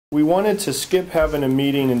We wanted to skip having a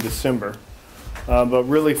meeting in December, but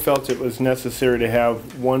really felt it was necessary to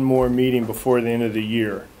have one more meeting before the end of the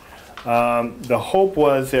year. The hope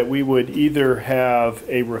was that we would either have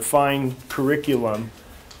a refined curriculum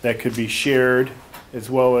that could be shared, as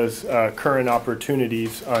well as current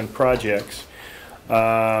opportunities on projects,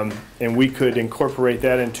 and we could incorporate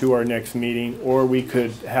that into our next meeting, or we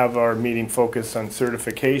could have our meeting focus on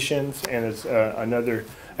certifications, and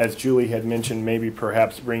as Julie had mentioned, maybe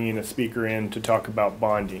perhaps bringing a speaker in to talk about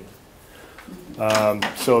bonding.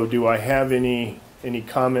 So do I have any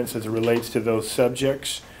comments as it relates to those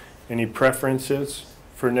subjects? Any preferences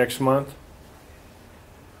for next month?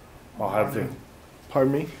 I'll have the,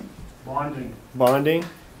 pardon me? Bonding. Bonding?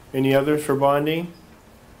 Any others for bonding?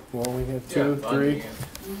 Well, we have two, three.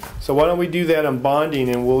 So why don't we do that on bonding,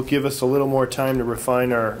 and we'll give us a little more time to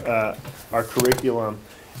refine our curriculum.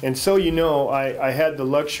 And so you know, I had the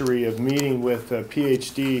luxury of meeting with a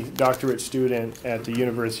PhD doctorate student at the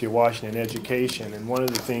University of Washington Education, and one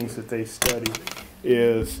of the things that they study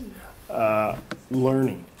is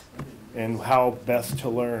learning and how best to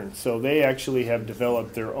learn. So they actually have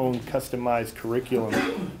developed their own customized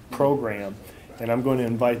curriculum program, and I'm going to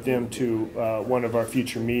invite them to one of our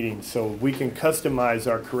future meetings so we can customize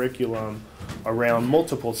our curriculum around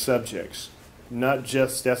multiple subjects. Not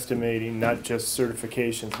just estimating, not just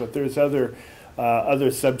certifications, but there's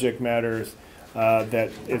other subject matters that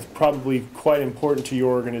is probably quite important to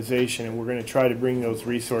your organization, and we're going to try to bring those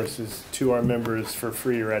resources to our members for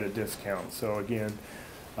free or at a discount. So again,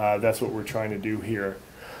 that's what we're trying to do here.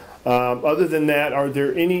 Other than that, are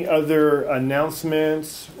there any other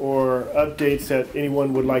announcements or updates that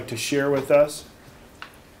anyone would like to share with us?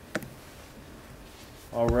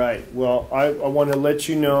 All right. Well, I want to let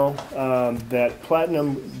you know that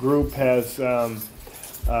Platinum Group has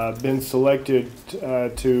been selected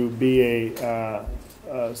to be a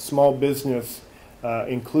small business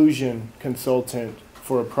inclusion consultant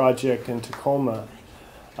for a project in Tacoma.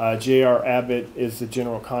 J.R. Abbott is the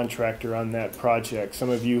general contractor on that project. Some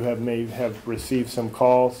of you may have received some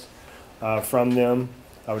calls from them.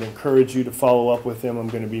 I would encourage you to follow up with them. I'm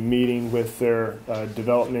going to be meeting with their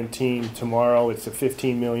development team tomorrow. It's a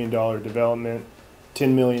 $15 million development,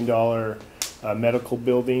 $10 million medical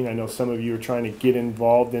building. I know some of you are trying to get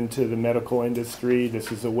involved into the medical industry.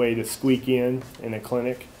 This is a way to squeak in a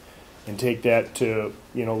clinic and take that to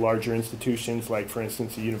larger institutions like, for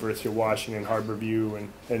instance, the University of Washington, Harborview,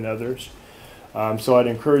 and others. So I'd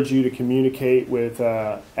encourage you to communicate with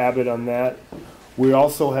Abbott on that. We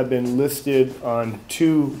also have been listed on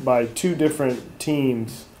by two different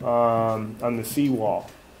teams on the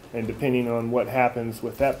seawall, and depending on what happens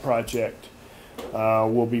with that project,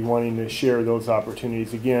 we'll be wanting to share those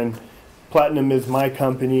opportunities. Again, Platinum is my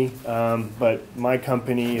company, but my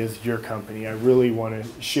company is your company. I really want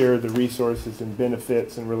to share the resources and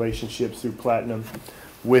benefits and relationships through Platinum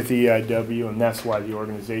with EIW, and that's why the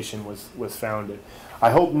organization was founded.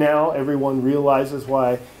 I hope now everyone realizes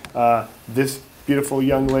why this beautiful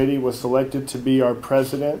young lady was selected to be our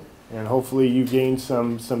president, and hopefully you gained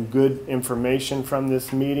some good information from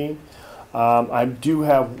this meeting. I do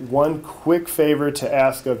have one quick favor to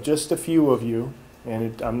ask of just a few of you,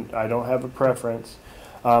 and I don't have a preference,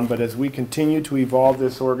 but as we continue to evolve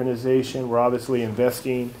this organization, we're obviously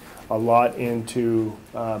investing a lot into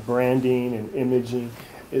branding and imaging,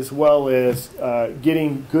 as well as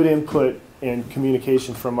getting good input and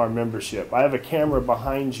communication from our membership. I have a camera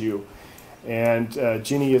behind you, and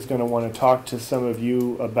Ginny is going to want to talk to some of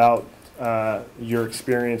you about your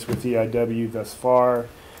experience with EIW thus far.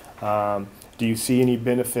 Do you see any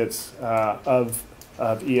benefits of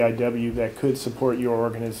EIW that could support your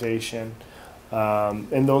organization,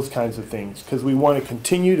 and those kinds of things? Because we want to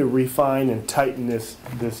continue to refine and tighten this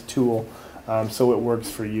tool so it works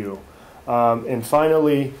for you. And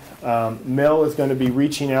finally, Mel is going to be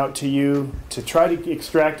reaching out to you to try to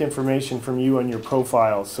extract information from you on your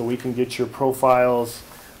profiles so we can get your profiles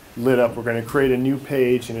lit up. We're going to create a new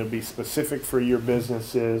page, and it'll be specific for your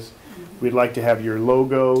businesses. We'd like to have your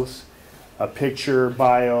logos, a picture,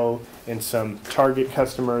 bio, and some target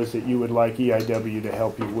customers that you would like EIW to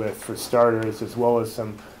help you with for starters, as well as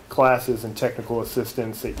some classes and technical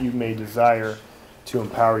assistance that you may desire to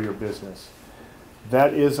empower your business.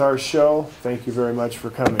 That is our show. Thank you very much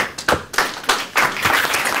for coming.